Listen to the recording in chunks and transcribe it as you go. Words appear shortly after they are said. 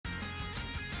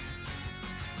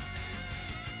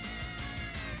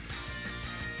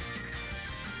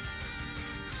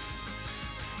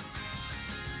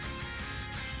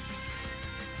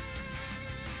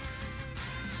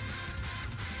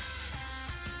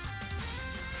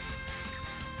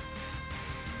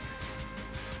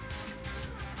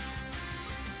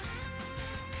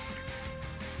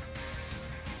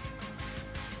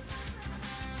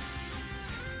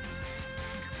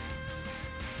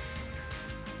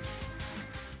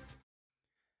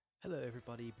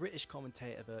everybody, British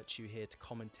commentator Virtue here to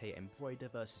commentate Embroiderer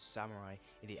versus Samurai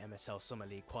in the MSL Summer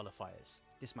League qualifiers.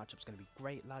 This matchup's going to be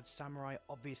great lads. Samurai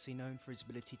obviously known for his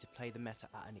ability to play the meta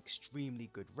at an extremely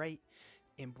good rate.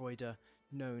 Embroiderer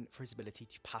known for his ability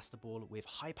to pass the ball with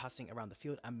high passing around the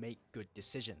field and make good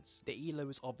decisions. The elo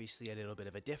is obviously a little bit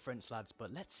of a difference lads,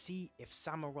 but let's see if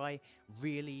Samurai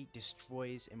really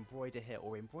destroys Embroiderer here,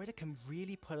 or Embroiderer can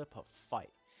really put up a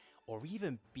fight or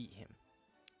even beat him.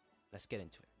 Let's get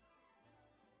into it.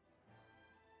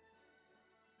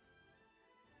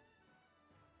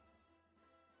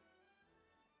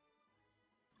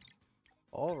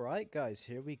 Alright guys,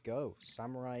 here we go.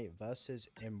 Samurai versus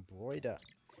Embroiderer.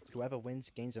 Whoever wins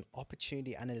gains an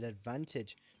opportunity and an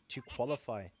advantage to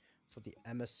qualify for the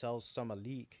MSL Summer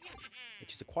League,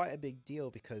 which is quite a big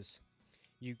deal because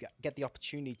you get the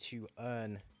opportunity to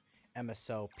earn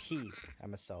MSL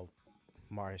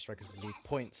Mario Strikers League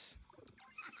points.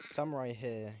 Samurai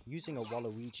here using a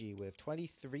Waluigi with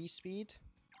 23 speed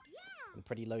and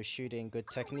pretty low shooting, good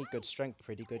technique, good strength,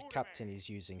 pretty good captain he's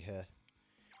using here.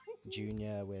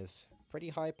 Junior with pretty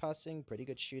high passing, pretty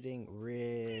good shooting,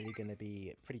 really going to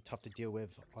be pretty tough to deal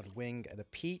with on wing, and a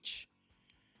Peach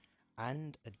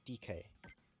and a DK.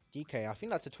 DK, I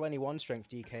think that's a 21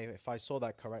 strength DK if I saw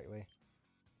that correctly.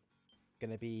 Going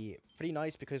to be pretty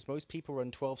nice because most people run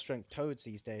 12 strength Toads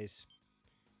these days.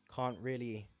 Can't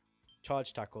really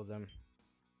charge tackle them.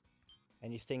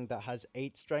 Anything that has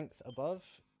 8 strength above,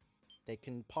 they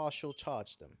can partial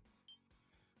charge them.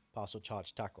 Partial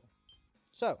charge tackle.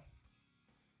 So,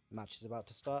 the match is about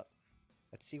to start.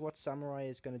 Let's see what Samurai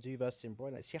is going to do versus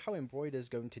Embroiderer. Let's see how Embroiderer is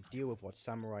going to deal with what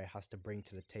Samurai has to bring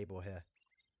to the table here.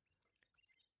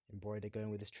 Embroiderer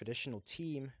going with his traditional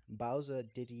team: Bowser,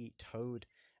 Diddy, Toad,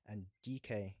 and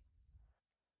DK.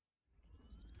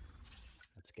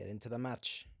 Let's get into the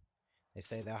match. They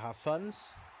say they'll have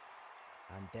funs,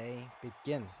 and they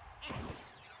begin.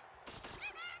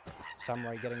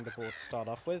 Samurai getting the ball to start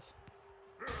off with.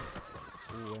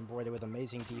 Ooh, Embroiderer with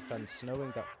amazing defense,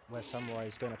 knowing that where Samurai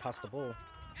is going to pass the ball.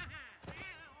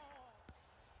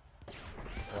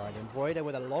 Alright, Embroiderer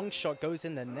with a long shot goes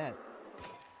in the net.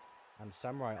 And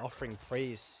Samurai offering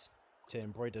praise to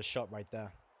Embroiderer's shot right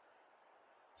there.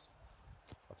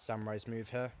 What's Samurai's move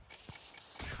here?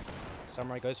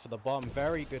 Samurai goes for the bomb,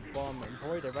 very good bomb.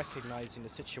 Embroiderer recognizing the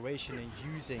situation and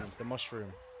using the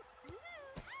mushroom.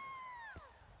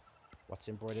 What's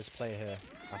Embroiderer's play here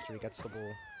after he gets the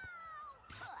ball?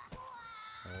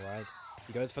 Alright,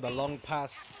 he goes for the long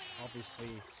pass. Obviously,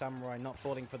 Samurai not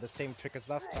falling for the same trick as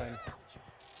last time.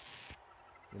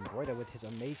 Embroiderer with his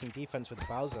amazing defense with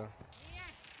Bowser.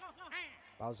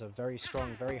 Bowser, very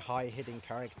strong, very high hitting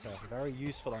character. Very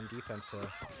useful on defense here.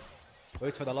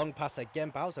 Goes for the long pass again.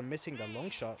 Bowser missing the long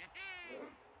shot.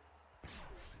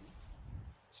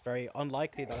 It's very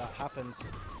unlikely that that happens.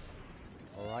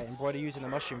 Alright, Embroiderer using the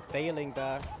mushroom, failing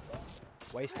there.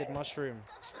 Wasted mushroom.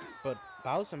 But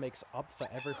Bowser makes up for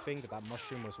everything that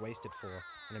mushroom was wasted for.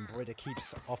 And Embroiderer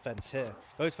keeps offense here.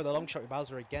 Goes for the long shot with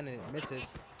Bowser again and it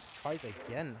misses. Tries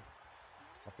again.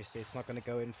 Obviously it's not going to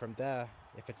go in from there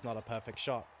if it's not a perfect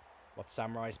shot. What's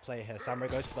Samurai's play here? Samurai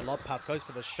goes for the lob pass, goes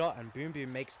for the shot, and Boom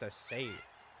Boom makes the save.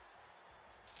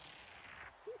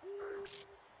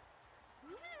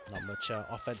 Not much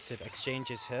offensive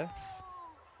exchanges here.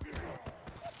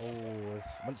 Oh,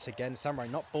 once again Samurai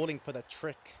not falling for the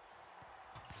trick.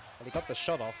 Well, he got the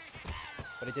shot off,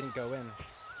 but it didn't go in.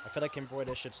 I feel like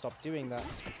Embroiderer should stop doing that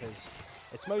because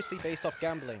it's mostly based off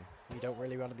gambling. You don't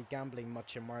really want to be gambling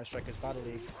much in Mario Strikers Battle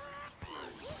League.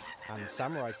 And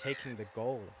Samurai taking the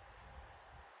goal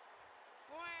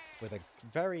with a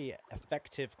very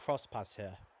effective cross pass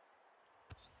here.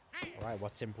 Alright,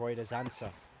 what's Embroiderer's answer?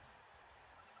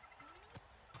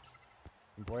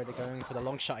 Embroiderer going for the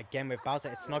long shot again with Bowser.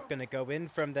 It's not going to go in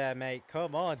from there, mate.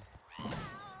 Come on.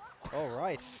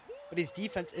 Alright. But his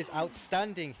defense is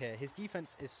outstanding here. His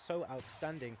defense is so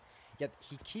outstanding. Yet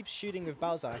he keeps shooting with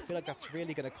Bowser. I feel like that's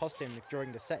really going to cost him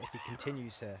during the set if he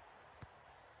continues here.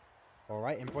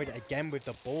 Alright, Embroiderer again with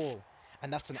the ball.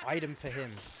 And that's an item for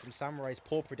him from Samurai's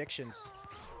poor predictions.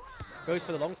 Goes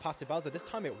for the long pass to Bowser. This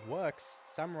time it works.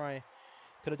 Samurai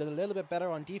could have done a little bit better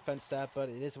on defense there, but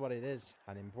it is what it is.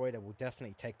 And Embroiderer will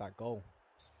definitely take that goal.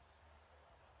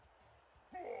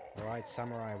 Alright,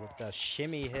 Samurai with the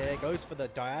shimmy here. Goes for the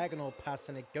diagonal pass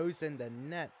and it goes in the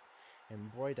net.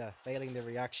 Embroiderer failing the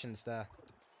reactions there.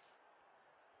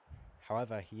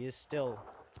 However, he is still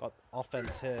got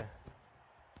offense here.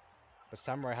 But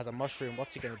Samurai has a mushroom.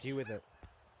 What's he going to do with it?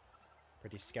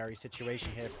 Pretty scary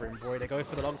situation here for Embroiderer. Goes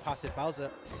for the long pass with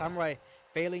Bowser. Samurai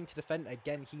failing to defend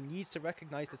again. He needs to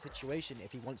recognize the situation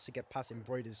if he wants to get past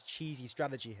Embroiderer's cheesy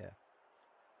strategy here.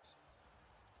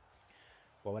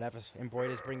 But whatever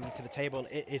Embroiderer's bringing to the table,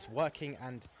 it is working,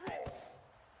 and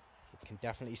it can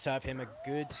definitely serve him a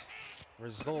good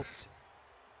result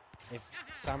if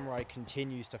Samurai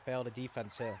continues to fail the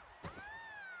defense here.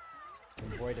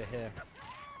 Embroiderer here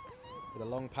with a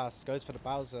long pass, goes for the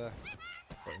Bowser,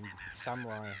 but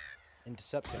Samurai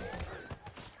intercepting.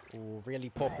 Ooh, really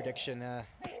poor prediction there.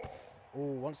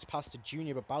 Ooh, wants to pass to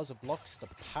Junior, but Bowser blocks the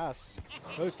pass.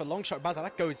 Goes for long shot, Bowser,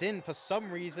 that goes in for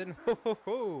some reason. Ho ho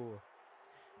ho!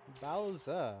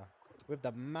 Bowser with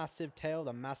the massive tail,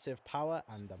 the massive power,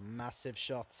 and the massive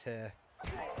shots here.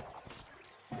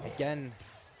 Again,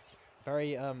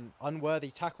 very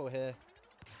unworthy tackle here.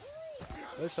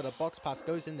 Goes for the box pass,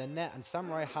 goes in the net, and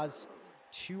Samurai has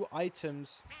 2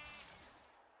 items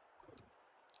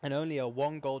and only a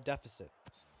 1-goal deficit.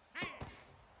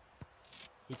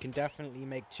 He can definitely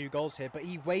make 2 goals here, but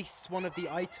he wastes one of the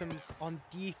items on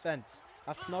defense.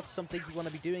 That's not something you want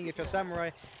to be doing if you're Samurai.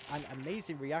 And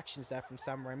amazing reactions there from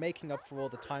Samurai, making up for all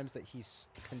the times that he's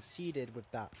conceded with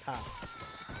that pass.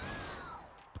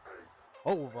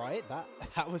 Oh, right,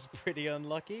 that was pretty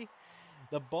unlucky.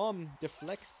 The bomb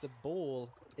deflects the ball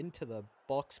into the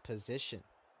box position.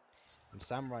 And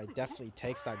Samurai definitely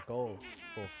takes that goal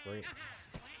for free.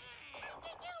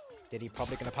 Diddy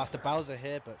probably going to pass to Bowser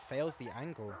here, but fails the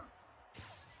angle.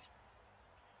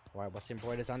 Alright, what's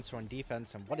Embroiderer's answer on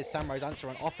defense? And what is Samurai's answer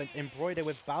on offense? Embroiderer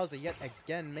with Bowser yet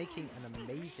again making an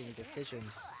amazing decision.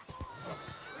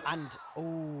 And,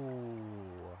 oh,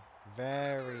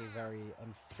 very, very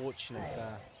unfortunate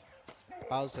there.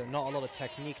 Bowser, not a lot of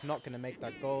technique, not going to make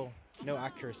that goal. No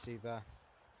accuracy there.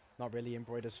 Not really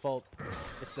Embroiderer's fault.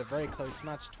 This is a very close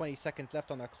match. 20 seconds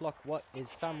left on the clock. What is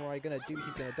Samurai going to do?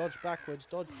 He's going to dodge backwards,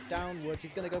 dodge downwards.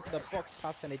 He's going to go for the box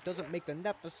pass, and it doesn't make the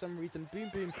net for some reason. Boom,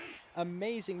 boom.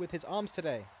 Amazing with his arms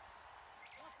today.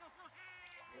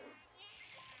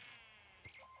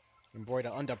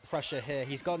 Embroiderer under pressure here.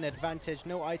 He's got an advantage.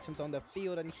 No items on the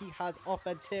field, and he has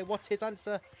offense here. What's his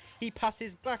answer? He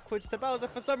passes backwards to Bowser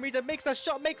for some reason. Makes a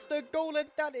shot, makes the goal, and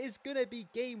that is going to be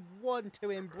game 1 to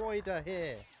Embroiderer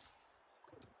here.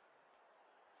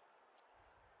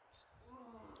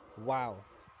 Wow.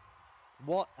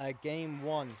 What a game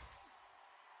 1.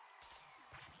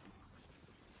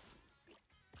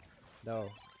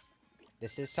 Though,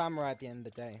 this is Samurai at the end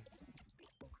of the day.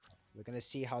 We're going to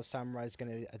see how Samurai is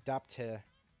going to adapt here.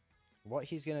 What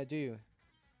he's going to do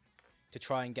to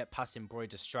try and get past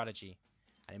Embroiderer's strategy.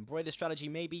 And Embroiderer's strategy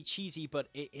may be cheesy, but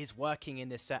it is working in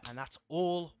this set. And that's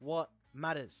all what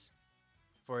matters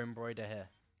for Embroiderer here.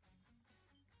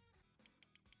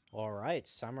 Alright,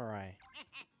 Samurai.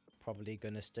 Probably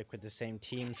going to stick with the same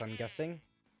teams, I'm guessing.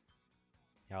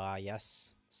 Ah,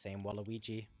 yes. Same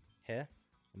Waluigi here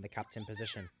in the captain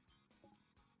position.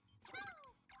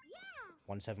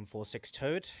 1746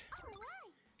 Toad.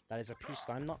 That is a piece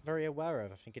that I'm not very aware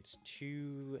of. I think it's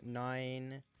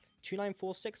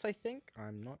 2946, I think.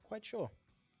 I'm not quite sure.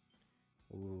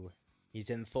 Ooh,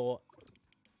 he's in thought.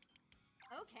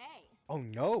 Okay. Oh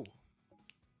no!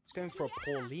 He's going for a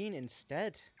Pauline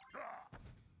instead.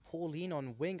 Pauline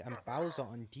on wing and Bowser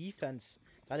on defense.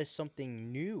 That is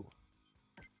something new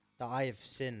that I have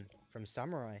seen from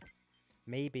Samurai.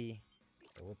 Maybe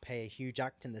it will pay a huge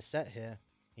act in the set here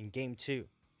in game 2.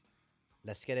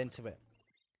 Let's get into it.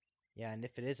 Yeah, and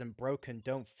if it isn't broken,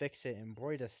 don't fix it.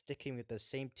 Embroiderer sticking with the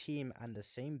same team and the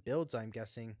same builds, I'm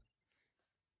guessing.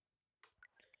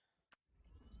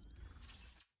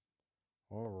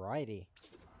 Alrighty.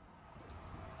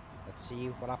 Let's see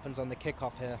what happens on the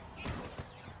kickoff here.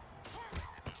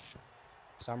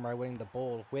 Samurai winning the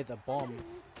ball with a bomb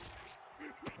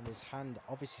in his hand.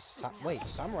 Obviously, wait,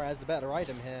 Samurai has the better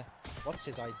item here. What's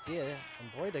his idea?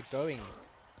 Embroiderer going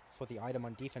for the item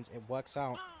on defense. It works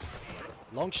out.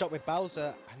 Long shot with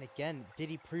Bowser. And again,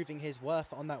 Diddy proving his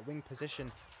worth on that wing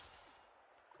position.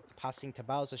 Passing to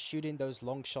Bowser, shooting those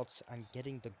long shots and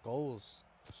getting the goals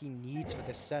he needs for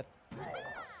this set.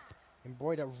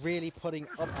 Embroiderer really putting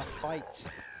up a fight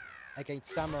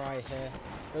against Samurai here.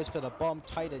 Goes for the bomb,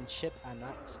 tight and chip, and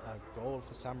that's a goal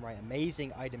for Samurai.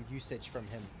 Amazing item usage from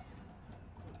him.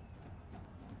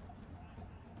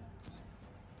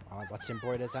 What's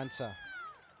Embroiderer's answer?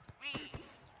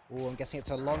 Oh, I'm guessing it's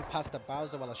a long pass to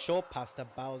Bowser, well, a short pass to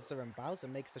Bowser, and Bowser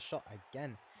makes the shot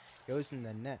again. Goes in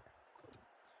the net.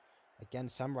 Again,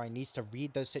 Samurai needs to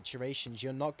read those situations.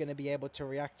 You're not going to be able to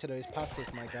react to those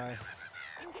passes, my guy.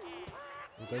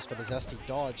 He goes for the zesty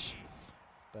dodge,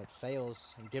 but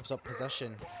fails and gives up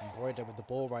possession. Embroiderer with the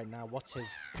ball right now. What's his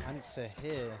answer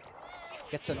here?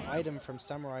 Gets an item from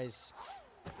Samurai's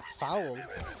foul.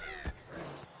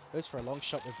 Goes for a long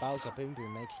shot with Bowser. Boom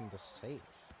Boom making the save.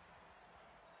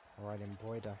 Alright,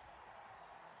 Embroiderer.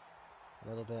 A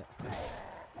little bit.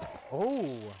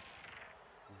 Oh!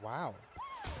 Wow.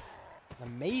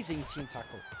 Amazing team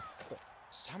tackle. But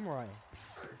Samurai,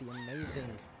 the amazing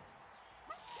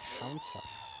counter.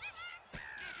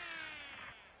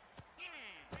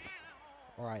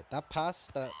 Alright, that pass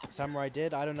that Samurai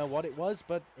did, I don't know what it was,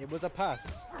 but it was a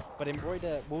pass. But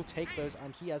Embroiderer will take those,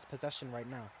 and he has possession right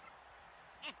now.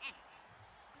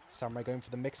 Samurai going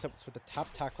for the mix-ups with the tap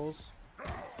tackles.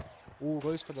 Ooh,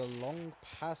 goes for the long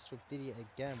pass with Didier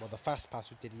again. Well, the fast pass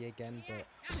with Didier again,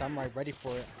 but Samurai ready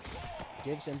for it.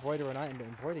 Gives Embroiderer an item, but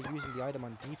Embroiderer using the item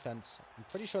on defense. I'm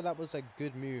pretty sure that was a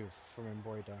good move from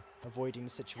Embroiderer, avoiding the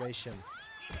situation.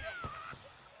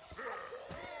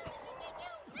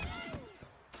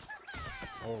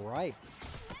 Alright.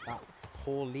 That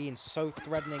poor lean, so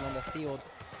threatening on the field.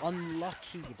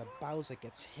 Unlucky, the Bowser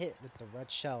gets hit with the red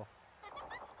shell.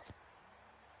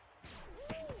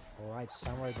 Alright,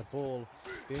 Samurai the ball.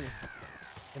 Boom.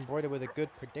 Embroiderer with a good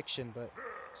prediction, but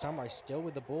Samurai still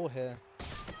with the ball here.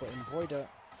 But Embroiderer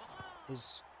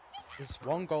is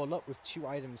one goal up with 2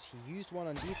 items. He used one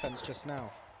on defense just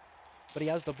now. But he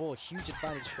has the ball. Huge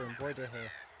advantage for Embroiderer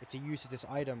here if he uses this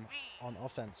item on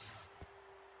offense.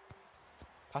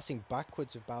 Passing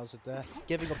backwards with Bowser there.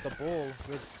 Giving up the ball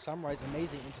with Samurai's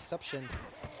amazing interception.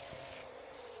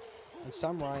 And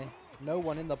Samurai, no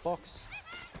one in the box.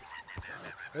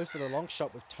 Goes for the long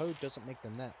shot with Toad, doesn't make the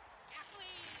net.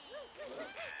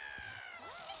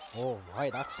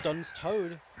 Alright, that stuns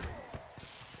Toad.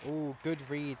 Ooh, good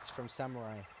reads from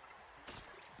Samurai.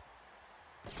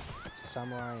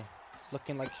 Samurai, it's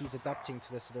looking like he's adapting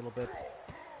to this a little bit.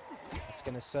 It's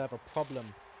going to serve a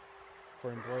problem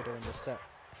for Embroiderer in this set.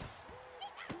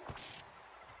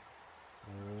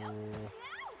 Ooh,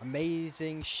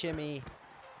 amazing shimmy.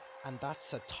 And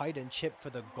that's a Titan chip for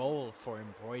the goal for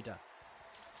Embroiderer.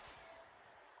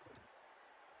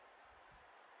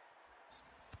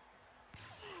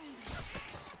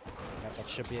 That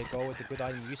should be a goal with the good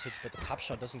item usage, but the tap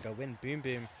shot doesn't go in. Boom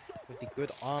Boom with the good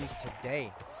arms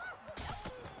today.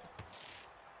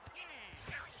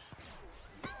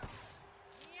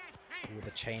 Ooh,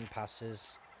 the chain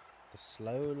passes. The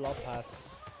slow lob pass.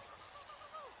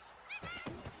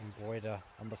 Embroiderer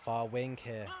on the far wing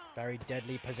here. Very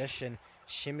deadly position.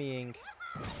 Shimmying.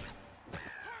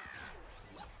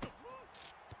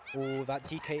 Oh, that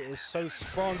DK is so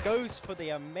strong. Goes for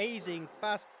the amazing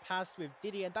fast pass with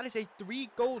Diddy. And that is a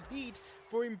 3-goal lead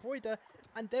for Embroiderer.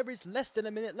 And there is less than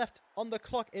a minute left on the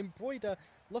clock. Embroiderer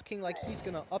looking like he's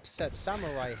going to upset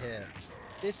Samurai here.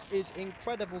 This is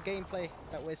incredible gameplay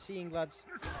that we're seeing, lads.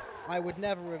 I would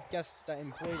never have guessed that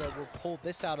Embroiderer will pull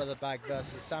this out of the bag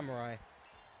versus Samurai.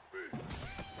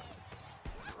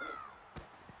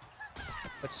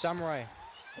 But Samurai,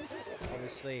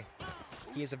 obviously,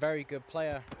 he is a very good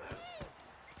player.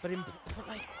 But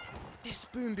like, this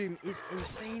Boom Boom is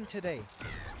insane today.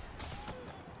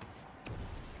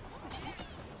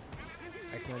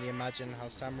 I can only imagine how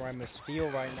Samurai must feel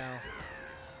right now.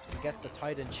 He gets the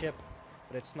Titan chip,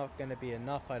 but it's not going to be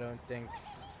enough, I don't think,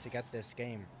 to get this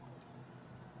game.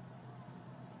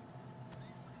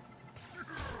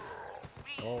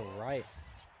 Alright.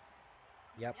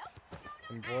 Yep.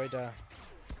 Embroiderer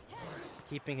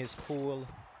keeping his cool,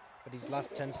 but his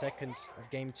last 10 seconds of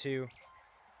game 2.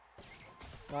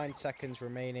 9 seconds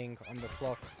remaining on the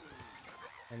clock.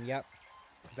 And yep,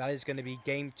 that is going to be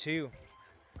game 2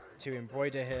 to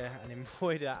Embroiderer here. And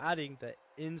Embroiderer adding the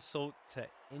insult to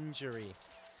injury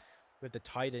with the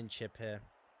Titan chip here.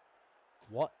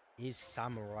 What is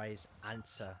Samurai's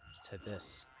answer to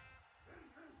this?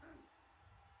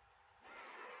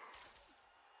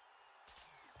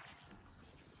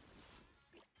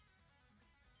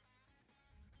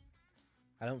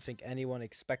 I don't think anyone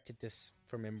expected this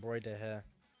from Embroiderer here.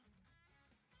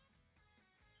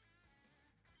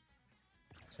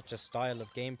 Such a style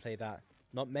of gameplay that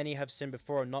not many have seen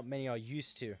before and not many are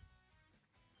used to.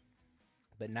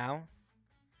 But now,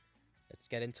 let's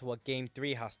get into what Game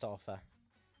 3 has to offer.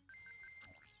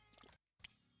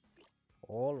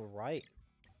 Alright.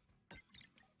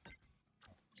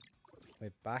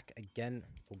 We're back again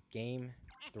for Game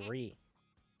 3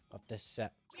 of this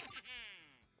set.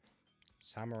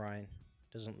 Samurai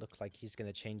doesn't look like he's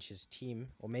going to change his team.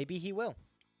 Or maybe he will.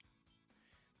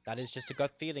 That is just a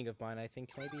gut feeling of mine. I think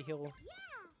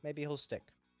maybe he'll stick.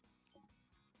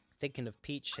 Thinking of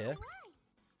Peach here.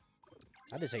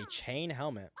 That is a chain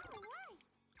helmet.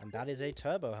 And that is a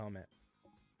turbo helmet.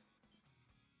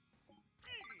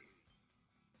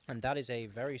 And that is a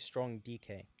very strong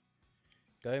DK.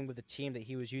 Going with the team that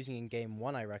he was using in Game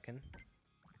 1, I reckon.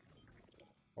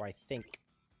 Or I think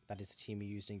that is the team he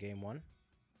used in Game 1.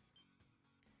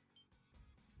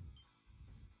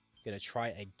 Gonna try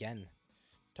again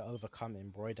to overcome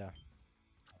Embroiderer.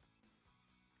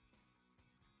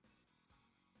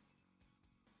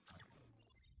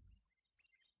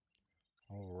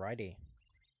 Alrighty.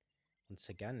 Once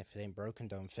again, if it ain't broken,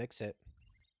 don't fix it.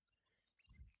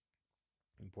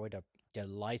 Embroiderer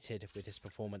delighted with his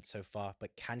performance so far,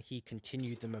 but can he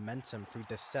continue the momentum through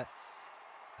this set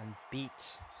and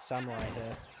beat Samurai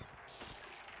here?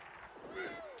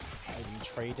 Item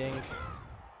trading.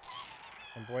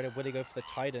 Embroiderer, will he go for the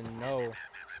Titan? No.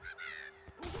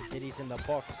 Diddy's in the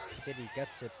box. Diddy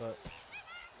gets it, but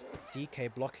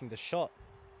DK blocking the shot.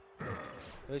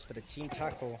 Goes for the team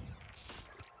tackle.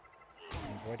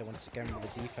 Embroiderer once again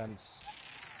with the defense.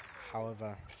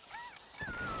 However,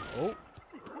 oh,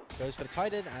 goes for the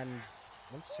Titan, and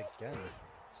once again,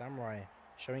 Samurai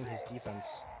showing his defense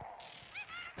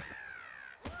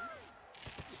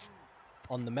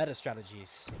on the meta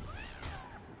strategies.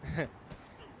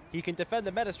 He can defend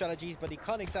the meta strategies, but he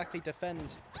can't exactly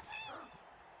defend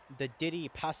the Diddy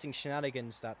passing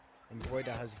shenanigans that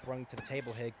Embroiderer has brought to the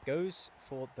table here. Goes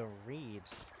for the read.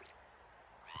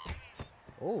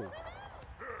 Oh.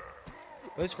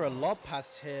 Goes for a lob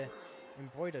pass here.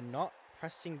 Embroiderer not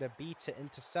pressing the B to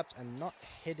intercept and not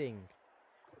hitting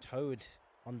Toad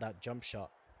on that jump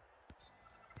shot.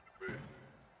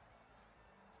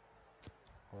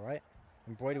 Alright.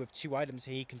 Embroiderer with 2 items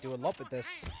here. He can do a lot with this.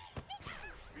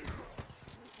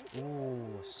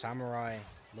 Ooh, Samurai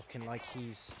looking like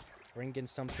he's bringing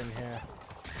something here.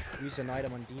 Use an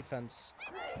item on defense.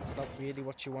 It's not really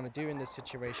what you want to do in this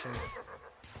situation.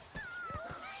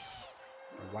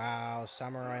 Wow,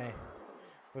 Samurai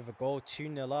with a goal,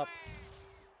 2-0 up.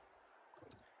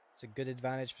 It's a good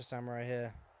advantage for Samurai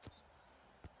here.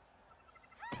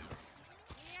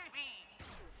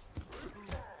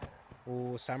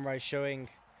 Ooh, Samurai showing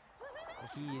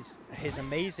his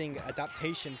amazing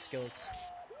adaptation skills.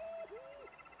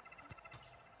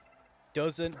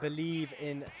 Doesn't believe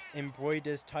in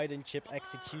Embroiderer's Titan chip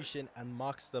execution and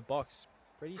marks the box.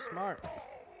 Pretty smart.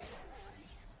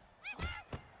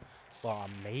 Wow,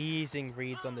 amazing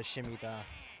reads on the shimmy there.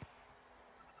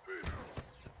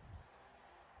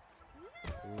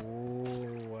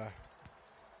 Ooh.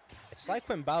 It's like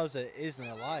when Bowser isn't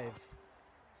alive.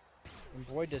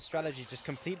 Embroiderer's strategy just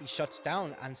completely shuts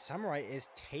down, and Samurai is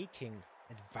taking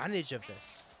advantage of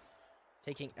this.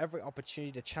 Taking every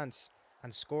opportunity to chance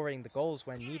and scoring the goals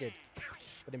when needed.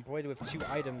 But Embroiderer with 2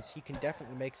 items, he can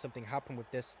definitely make something happen with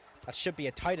this. That should be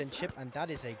a Titan chip, and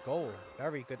that is a goal.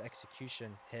 Very good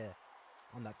execution here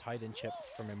on that Titan chip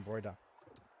from Embroiderer.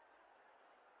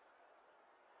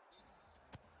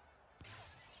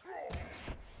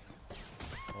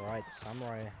 Alright,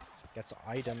 Samurai gets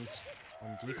itemed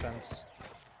on defense.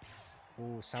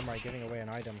 Ooh, Samurai giving away an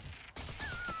item.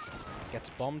 Gets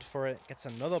bombed for it, gets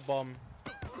another bomb.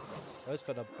 Goes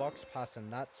for the box pass,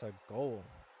 and that's a goal.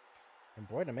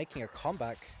 Embroiderer making a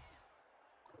comeback.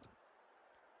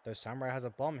 Though Samurai has a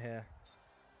bomb here.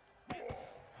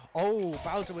 Oh,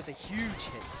 Bowser with a huge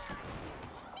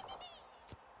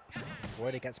hit.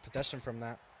 Embroiderer gets possession from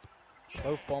that.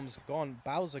 Both bombs gone.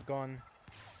 Bowser gone.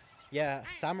 Yeah,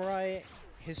 Samurai,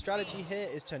 his strategy here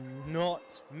is to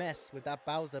not mess with that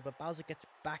Bowser, but Bowser gets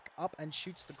back up and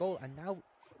shoots the goal, and now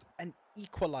an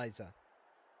equalizer.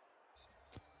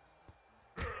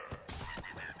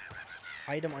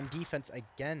 Item on defense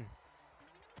again.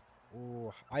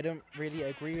 Ooh, I don't really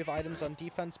agree with items on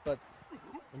defense, but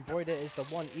Embroiderer is the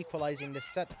one equalizing this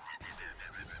set.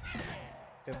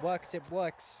 If it works, it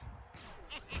works.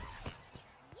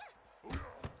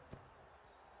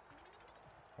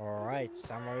 Alright,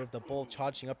 Samurai with the ball,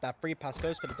 charging up that free pass,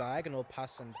 goes for the diagonal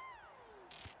pass, and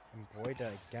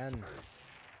Embroiderer again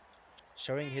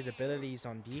showing his abilities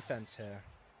on defense here.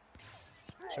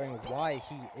 Showing why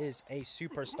he is a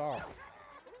superstar.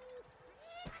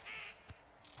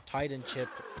 Titan chip,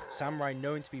 Samurai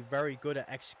known to be very good at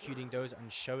executing those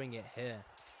and showing it here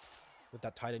with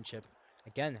that Titan chip.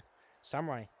 Again,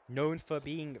 Samurai known for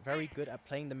being very good at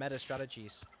playing the meta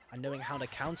strategies and knowing how to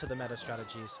counter the meta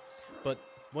strategies. But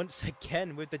once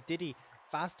again with the Diddy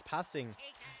fast passing,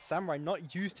 Samurai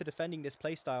not used to defending this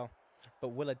playstyle, but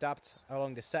will adapt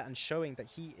along the set and showing that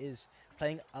he is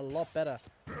playing a lot better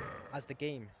as the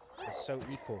game is so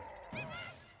equal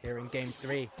here in game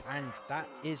 3. And that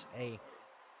is a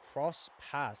cross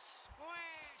pass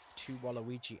to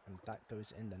Waluigi, and that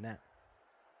goes in the net.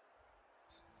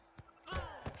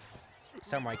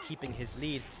 Samurai keeping his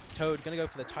lead. Toad gonna go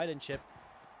for the Titan chip.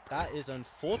 That is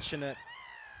unfortunate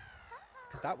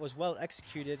because that was well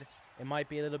executed. It might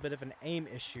be a little bit of an aim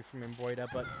issue from Embroiderer,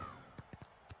 but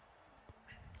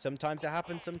sometimes it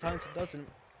happens, sometimes it doesn't.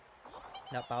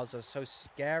 That Bowser so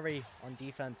scary on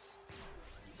defense.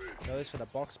 Goes for the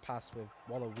box pass with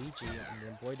Waluigi and the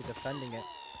Embroiderer defending it.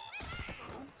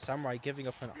 Samurai giving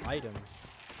up an item.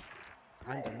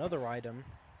 And another item.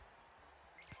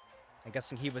 I'm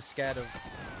guessing he was scared of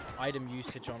item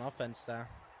usage on offense there.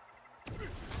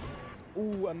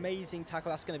 Ooh, amazing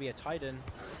tackle. That's going to be a Titan.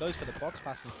 Goes for the box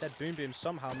pass instead. Boom Boom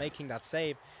somehow making that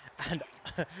save. And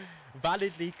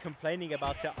validly complaining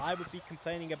about it. I would be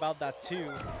complaining about that too.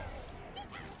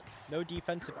 No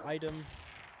defensive item.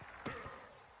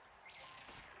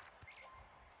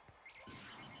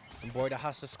 Embroiderer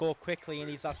has to score quickly in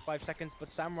these last 5 seconds, but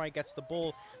Samurai gets the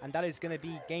ball, and that is going to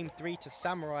be game 3 to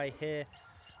Samurai here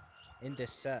in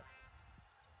this set.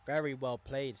 Very well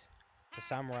played for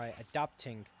Samurai,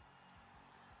 adapting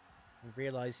and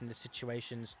realizing the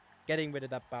situations, getting rid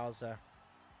of that Bowser,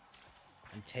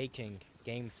 and taking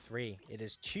game 3. It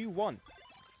is 2-1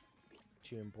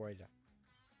 to Embroiderer.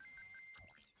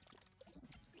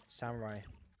 Samurai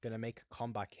going to make a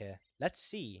comeback here. Let's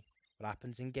see what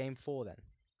happens in game 4 then.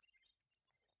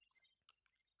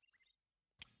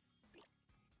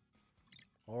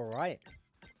 Alright,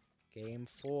 game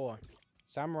 4.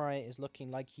 Samurai is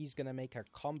looking like he's going to make a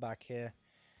comeback here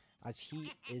as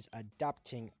he is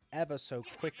adapting ever so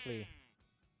quickly.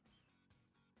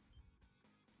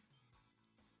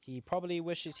 He probably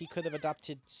wishes he could have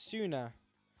adapted sooner,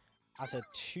 as a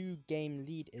 2-game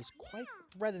lead is quite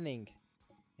threatening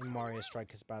in Mario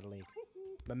Strikers Battle League.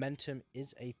 Momentum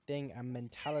is a thing and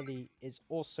mentality is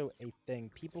also a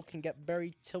thing. People can get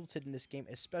very tilted in this game,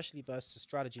 especially versus a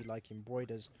strategy like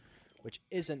Embroiderer's, which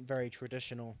isn't very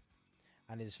traditional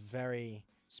and is very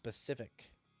specific.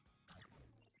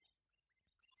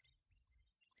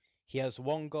 He has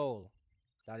one goal,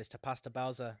 that is to pass to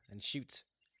Bowser and shoot.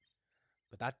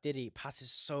 But that Diddy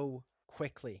passes so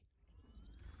quickly.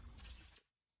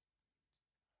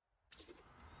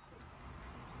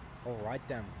 Alright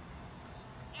then.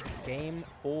 Game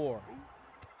 4.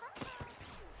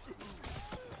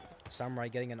 Samurai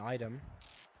getting an item.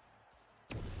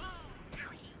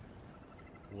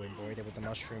 Ooh, Embroiderer with the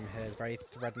mushroom here. Very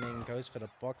threatening. Goes for the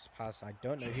box pass. I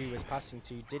don't know who he was passing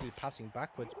to. Diddy passing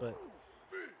backwards, but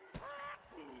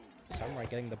Samurai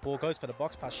getting the ball. Goes for the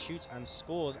box pass. Shoots and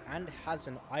scores. And has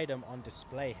an item on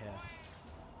display here.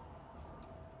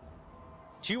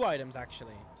 2 items,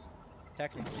 actually.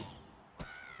 Technically.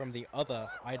 From the other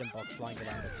item box lying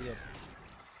around the field.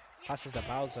 Passes to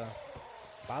Bowser.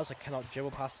 Bowser cannot dribble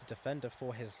past the defender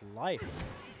for his life.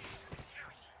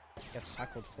 Gets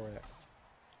tackled for it.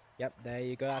 Yep, there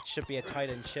you go. That should be a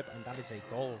Titan chip, and that is a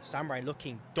goal. Samurai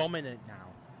looking dominant now.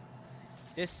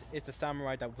 This is the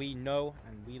Samurai that we know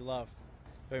and we love.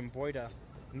 The Embroiderer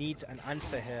needs an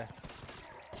answer here.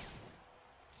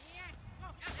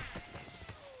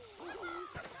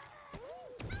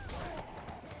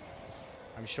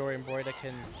 I'm sure Embroiderer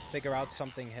can figure out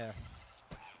something here.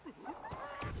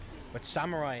 But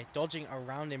Samurai dodging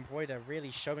around Embroiderer, really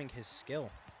showing his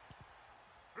skill.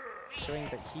 Showing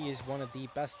that he is one of the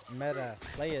best meta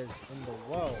players in the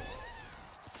world.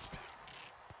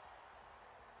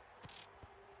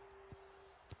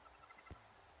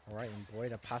 Alright,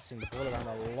 Embroiderer passing the ball around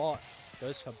a lot.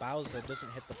 Goes for Bowser,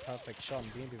 doesn't hit the perfect shot,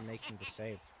 and Boom Boom making the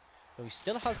save. But he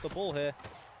still has the ball here.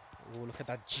 Oh, look at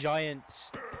that giant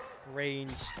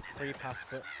range free pass,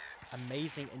 but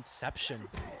amazing interception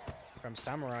from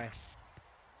Samurai.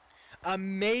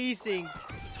 Amazing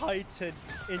Titan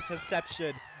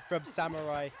interception from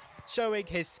Samurai, showing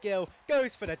his skill.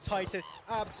 Goes for the Titan.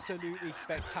 Absolutely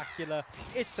spectacular.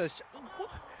 It's a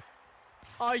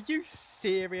Are you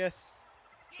serious?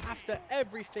 After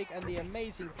everything and the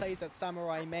amazing plays that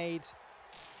Samurai made,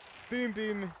 Boom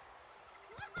Boom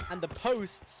and the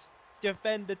posts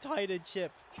defend the Titan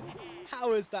chip.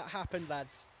 How has that happened,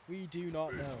 lads? We do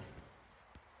not know.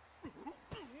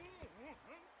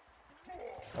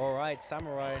 Alright,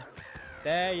 Samurai.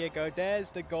 There you go.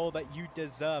 There's the goal that you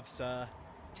deserve, sir.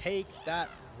 Take that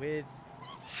with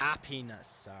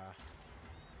happiness, sir.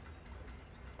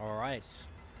 Alright.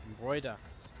 Embroiderer.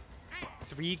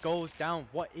 3 goals down.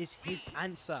 What is his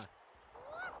answer?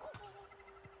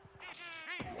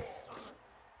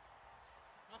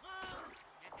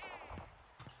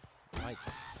 Right.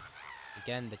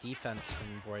 Again, the defense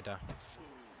from Embroiderer.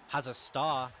 Has a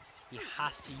star. He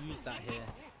has to use that here.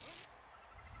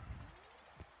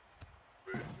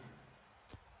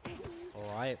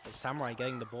 Alright, but Samurai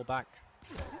getting the ball back.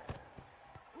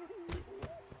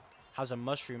 Has a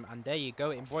mushroom, and there you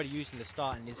go. Embroiderer using the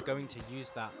star and is going to use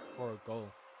that for a goal.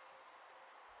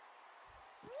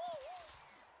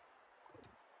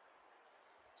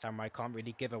 Samurai can't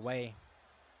really give away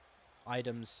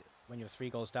items when you're 3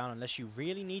 goals down unless you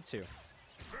really need to.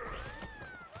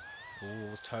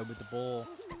 Ooh, Toe with the ball,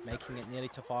 making it nearly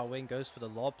to far wing, goes for the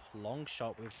lob, long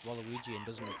shot with Waluigi and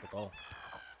doesn't make the goal.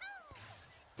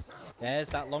 There's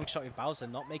that long shot with Bowser,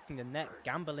 not making the net.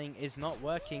 Gambling is not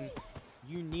working.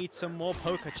 You need some more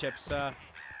poker chips, sir,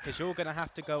 because you're going to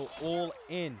have to go all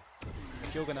in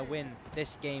if you're going to win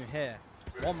this game here.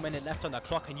 1 minute left on the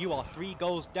clock and you are 3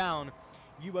 goals down.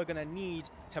 You are going to need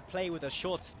to play with a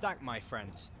short stack, my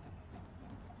friend.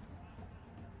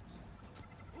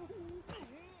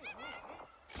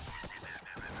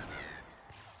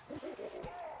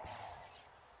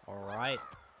 Alright.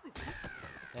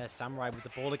 There's Samurai with the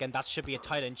ball again. That should be a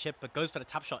tight end chip, but goes for the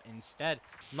tap shot instead.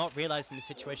 Not realizing the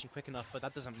situation quick enough, but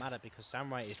that doesn't matter because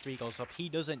Samurai is 3 goals up. He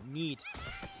doesn't need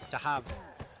to have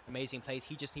amazing plays.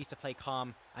 He just needs to play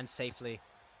calm and safely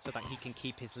so that he can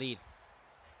keep his lead.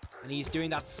 And he's doing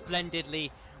that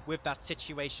splendidly with that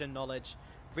situation knowledge.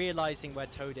 Realizing where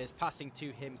Toad is, passing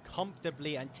to him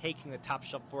comfortably and taking the tap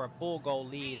shot for a 4-goal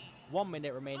lead. 1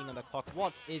 minute remaining on the clock.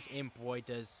 What is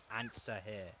Embroiderer's answer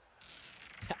here?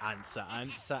 Answer.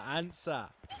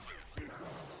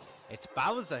 It's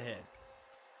Bowser here.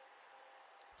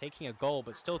 Taking a goal,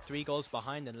 but still 3 goals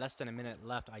behind and less than a minute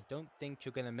left. I don't think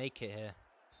you're going to make it here.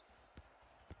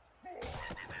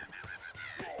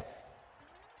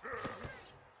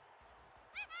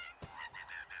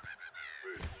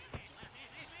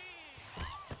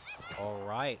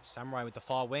 Alright, Samurai with the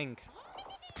far wing.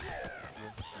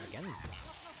 Again,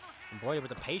 Embroiderer with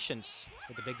the patience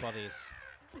with the big bodies.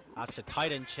 That's a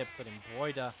tight end chip, but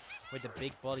Embroiderer with the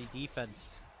big body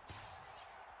defense.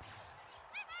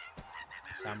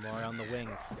 Samurai on the wing.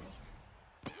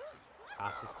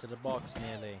 Passes to the box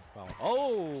nearly. Well,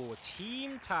 oh,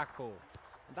 team tackle.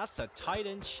 That's a tight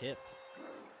end chip.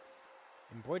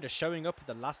 Embroiderer showing up at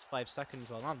the last 5 seconds.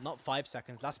 Well, not 5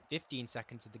 seconds, last 15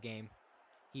 seconds of the game.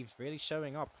 He's really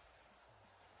showing up.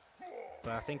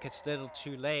 But I think it's a little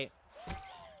too late.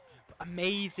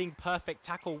 Amazing, perfect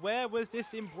tackle. Where was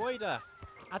this Embroiderer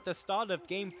at the start of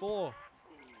game 4?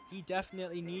 He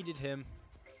definitely needed him.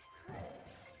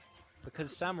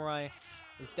 Because Samurai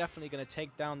is definitely going to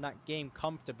take down that game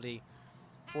comfortably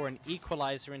for an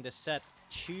equalizer in the set.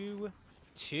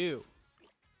 2-2.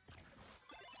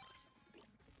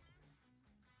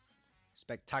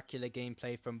 Spectacular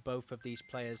gameplay from both of these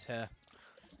players here.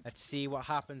 Let's see what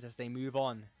happens as they move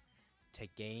on to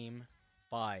game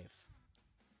 5.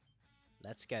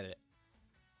 Let's get it.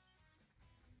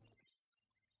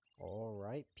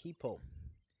 Alright, people.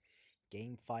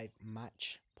 Game 5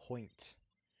 match point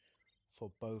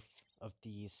for both of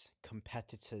these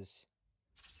competitors.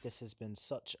 This has been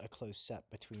such a close set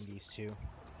between these two.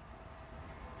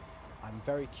 I'm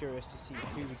very curious to see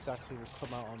who exactly will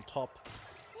come out on top.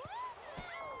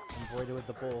 Embroiderer with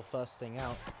the ball first thing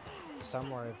out.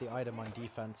 Samurai with the item on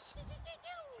defense.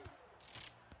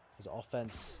 His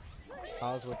offense,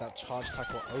 Bowser with that charge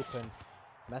tackle open,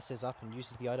 messes up and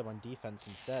uses the item on defense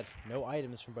instead. No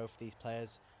items from both of these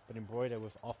players, but Embroiderer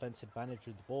with offense advantage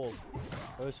with the ball.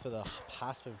 Goes for the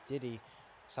pass with Diddy.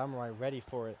 Samurai ready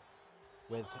for it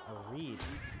with a read.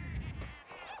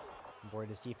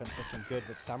 Embroiderer's defense looking good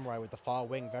with Samurai with the far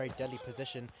wing. Very deadly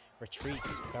position. Retreats.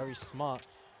 Very smart.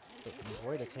 But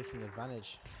Embroiderer taking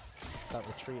advantage of that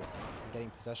retreat and getting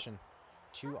possession.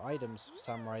 2 items for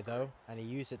Samurai though, and he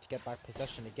used it to get back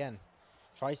possession again.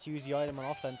 Tries to use the item on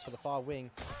offense for the far wing.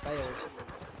 Fails.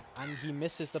 And he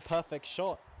misses the perfect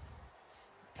shot.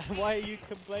 Why are you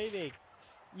complaining?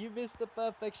 You missed the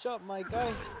perfect shot, my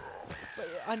guy.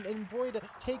 And Embroiderer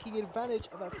taking advantage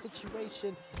of that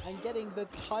situation and getting the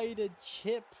tighter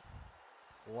chip.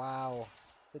 Wow.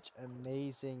 Such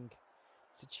amazing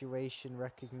situation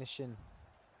recognition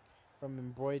from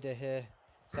Embroiderer here.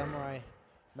 Samurai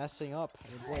messing up.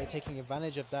 Embroiderer taking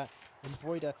advantage of that.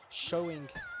 Embroiderer showing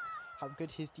how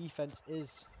good his defense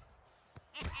is.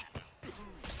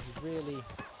 He's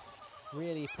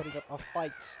really putting up a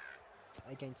fight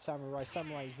against Samurai.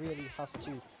 Samurai really has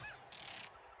to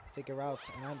figure out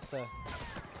an answer.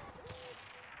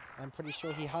 I'm pretty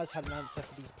sure he has had an answer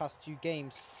for these past 2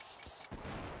 games.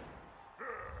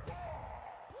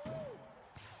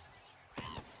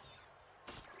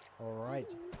 Alright.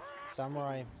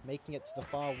 Samurai making it to the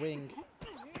far wing.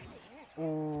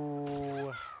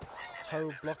 Ooh.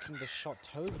 Toe blocking the shot.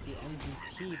 Toe with the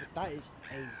MVP, but that is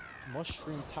a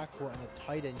mushroom tackle and a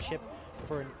tight end chip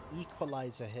for an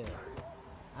equalizer here.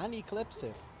 And he clips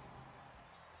it.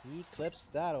 He clips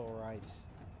that alright.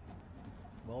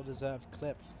 Well deserved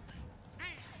clip.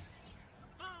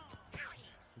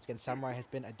 Once again, Samurai has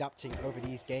been adapting over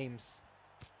these games.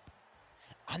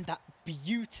 And that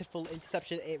beautiful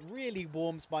interception. It really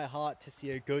warms my heart to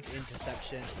see a good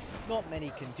interception. Not many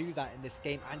can do that in this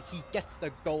game, and he gets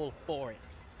the goal for it.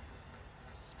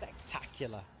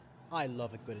 Spectacular. I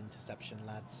love a good interception,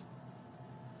 lads.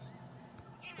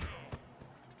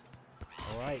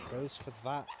 Alright, goes for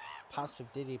that pass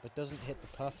with Diddy, but doesn't hit the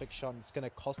perfect shot. It's going to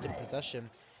cost him possession.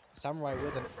 Samurai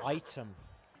with an item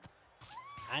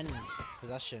and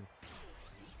possession.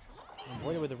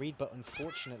 Embroiderer with a read, but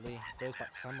unfortunately goes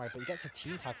back to Samurai. But he gets a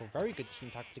team tackle. Very good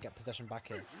team tackle to get possession back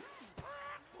here.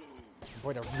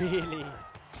 Embroiderer really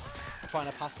trying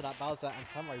to pass to that Bowser, and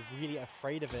Samurai really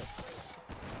afraid of it.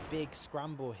 Big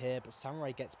scramble here, but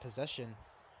Samurai gets possession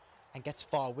and gets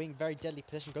far wing. Very deadly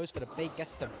position. Goes for the bait,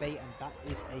 gets the bait, and that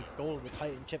is a goal of the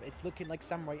Titan chip. It's looking like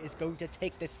Samurai is going to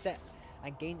take this set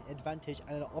and gain advantage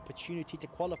and an opportunity to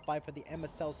qualify for the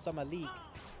MSL Summer League.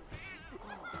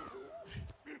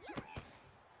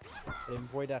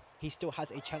 Embroiderer, he still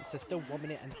has a chance. There's still 1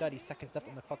 minute and 30 seconds left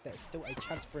on the clock. There's still a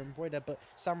chance for Embroiderer, but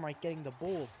Samurai getting the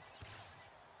ball.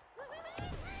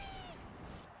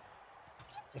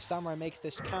 If Samurai makes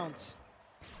this count,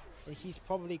 then he's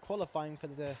probably qualifying for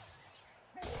the...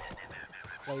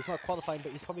 Well, he's not qualifying,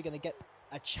 but he's probably going to get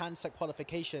a chance at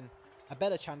qualification. A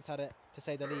better chance at it, to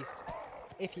say the least.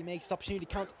 If he makes the opportunity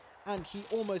count, and he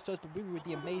almost does, but Booby with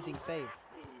the amazing save.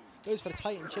 Goes for the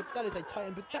Titan chip. That is a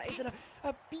Titan, but that is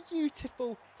a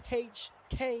beautiful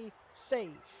HK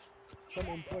save from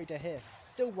Embroiderer here.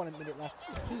 Still 1 minute left.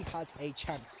 He has a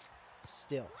chance.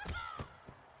 Still.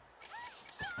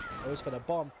 Goes for the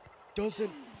bomb.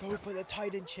 Doesn't go for the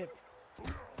Titan chip.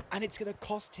 And it's going to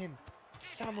cost him.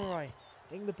 Samurai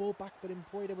getting the ball back, but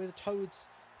Embroiderer with the Toads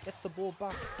gets the ball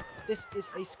back. This is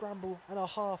a scramble and a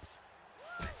half.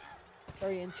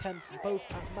 Very intense, both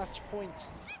at match point.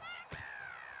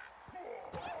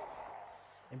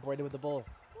 Embroiderer with the ball.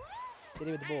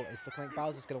 Diddy with the ball. It's looking like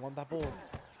Bowser's going to want that ball.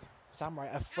 Samurai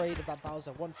afraid of that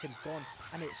Bowser. Wants him gone.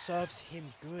 And it serves him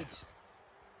good.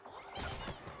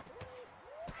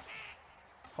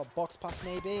 Hot box pass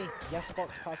maybe. Yes,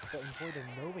 box pass. But Embroiderer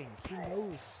knowing. He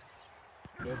knows.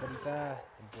 Nobody there.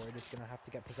 Embroiderer's going to have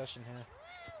to get possession here.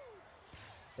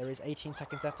 There is 18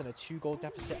 seconds left and a 2-goal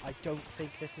deficit. I don't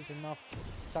think this is enough.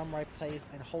 Samurai plays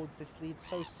and holds this lead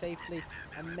so safely.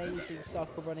 Amazing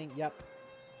circle running. Yep.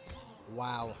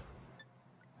 Wow.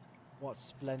 What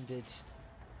splendid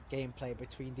gameplay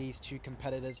between these two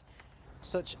competitors.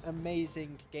 Such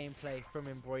amazing gameplay from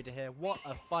Embroiderer here. What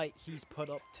a fight he's put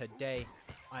up today,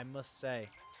 I must say.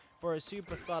 For a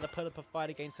superstar to put up a fight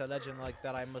against a legend like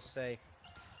that, I must say,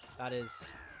 that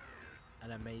is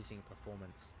an amazing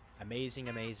performance. Amazing,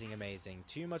 amazing, amazing.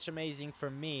 Too much amazing for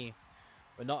me,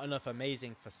 but not enough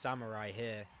amazing for Samurai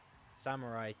here.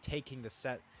 Samurai taking the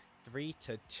set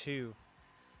 3-2.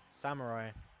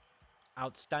 Samurai,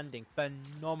 outstanding,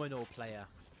 phenomenal player.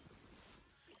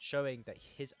 Showing that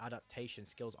his adaptation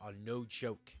skills are no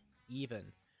joke,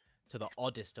 even to the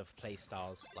oddest of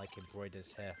playstyles like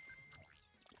Embroiderer's here.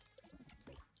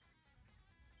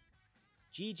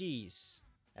 GG's,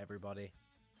 everybody.